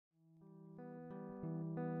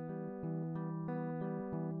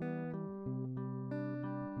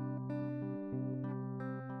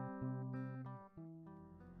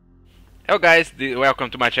Hello guys, welcome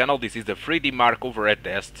to my channel. This is the 3DMark overhead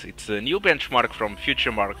test. It's a new benchmark from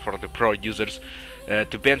FutureMark for the pro users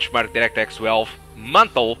to benchmark DirectX 12,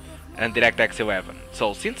 Mantle and DirectX 11.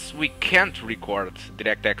 So since we can't record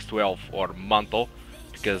DirectX 12 or Mantle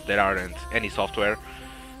because there aren't any software,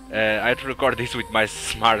 I had to record this with my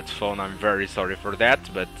smartphone. I'm very sorry for that,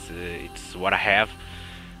 but it's what I have.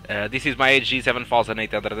 This is my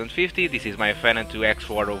G7850, this is my Phenom II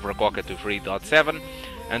X4 overclocked to 3.7,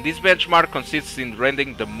 and this benchmark consists in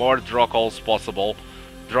rendering the more draw calls possible.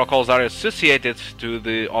 Draw calls are associated to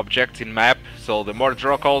the objects in map, so the more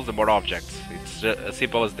draw calls, the more objects. It's as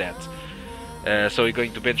simple as that. So we're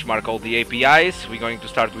going to benchmark all the APIs. We're going to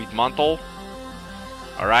start with Mantle.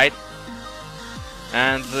 Alright.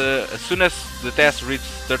 And as soon as the test reaches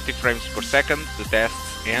 30 frames per second, the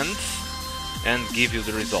test ends and give you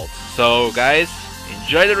the results. So guys,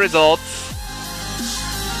 enjoy the results.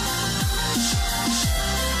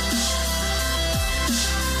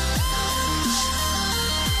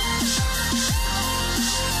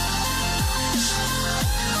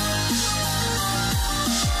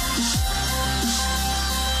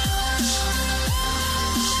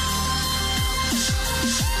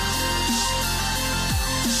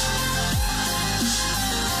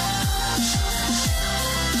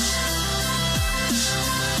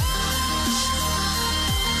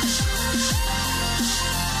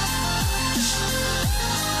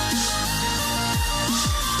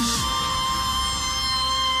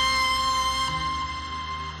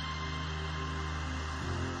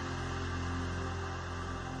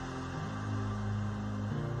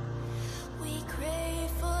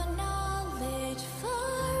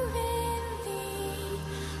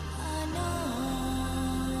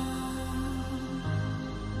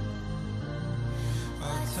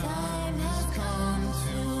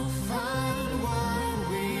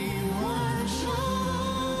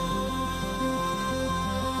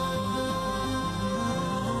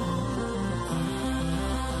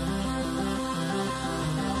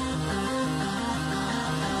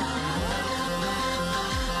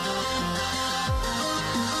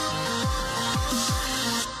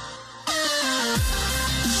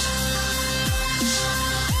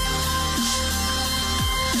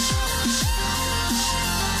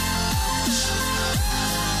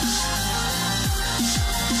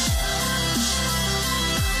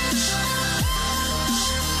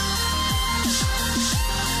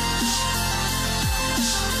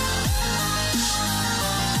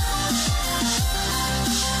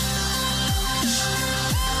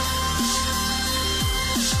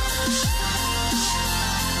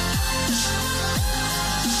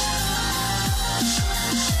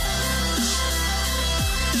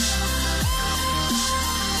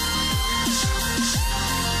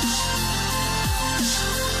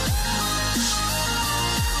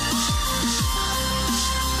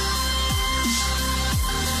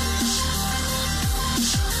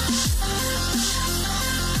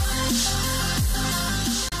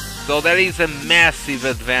 So there is a massive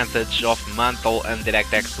advantage of Mantle and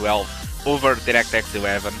DirectX 12 over DirectX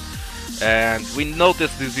 11, and we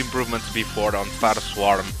noticed these improvements before on Star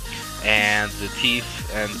Swarm and the Thief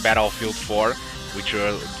and Battlefield 4,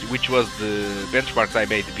 which was the benchmarks I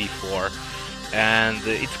made before, and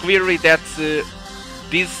it's clearly that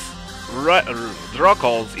these draw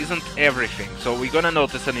calls isn't everything. So we're gonna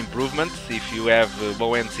notice an improvement if you have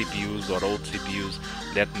low-end CPUs or old CPUs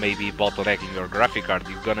that may be bottlenecking your graphic card.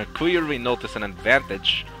 You're gonna clearly notice an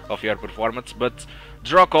advantage of your performance, but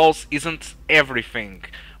draw calls isn't everything.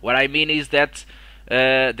 What I mean is that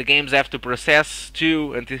the games have to process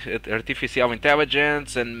too artificial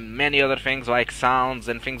intelligence and many other things like sounds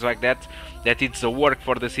and things like that, that it's a work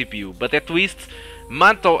for the CPU. But at least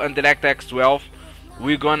Mantle and DirectX 12,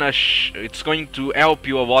 it's going to help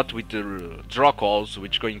you a lot with the draw calls,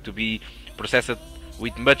 which is going to be processed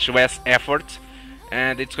with much less effort,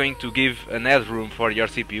 and it's going to give an headroom for your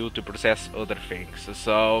CPU to process other things.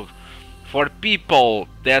 So for people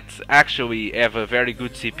that actually have a very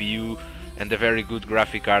good CPU and a very good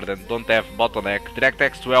graphic card and don't have bottleneck,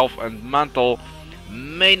 DirectX 12 and Mantle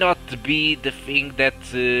may not be the thing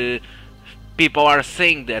that people are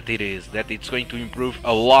saying that it is, that it's going to improve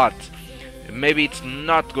a lot. Maybe it's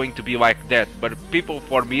not going to be like that, but people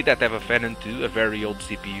for me that have a Phenom II, a very old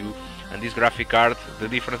CPU, and this graphic card, the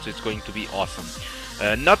difference is going to be awesome.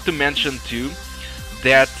 Not to mention too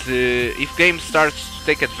that if games starts to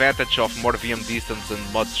take advantage of more VM distance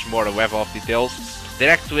and much more level of details,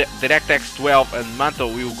 DirectX 12 and Mantle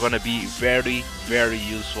will gonna be very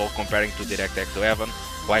useful comparing to DirectX 11,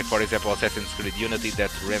 like for example Assassin's Creed Unity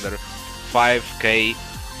that render 5K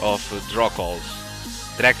of draw calls.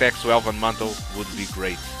 DirectX 12 and Mantle would be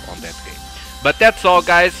great on that game. But that's all,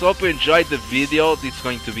 guys. Hope you enjoyed the video. It's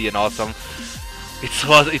going to be an awesome.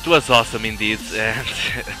 It was awesome indeed, and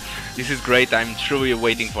this is great. I'm truly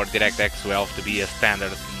waiting for DirectX 12 to be a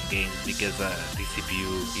standard in games, because the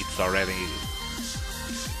CPU it's already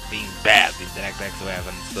being bad in DirectX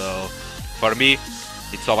 11. So for me,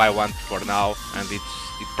 it's all I want for now, and it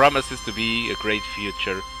promises to be a great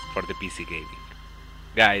future for the PC gaming.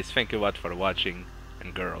 Guys, thank you a lot for watching,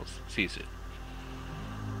 and girls, see you soon.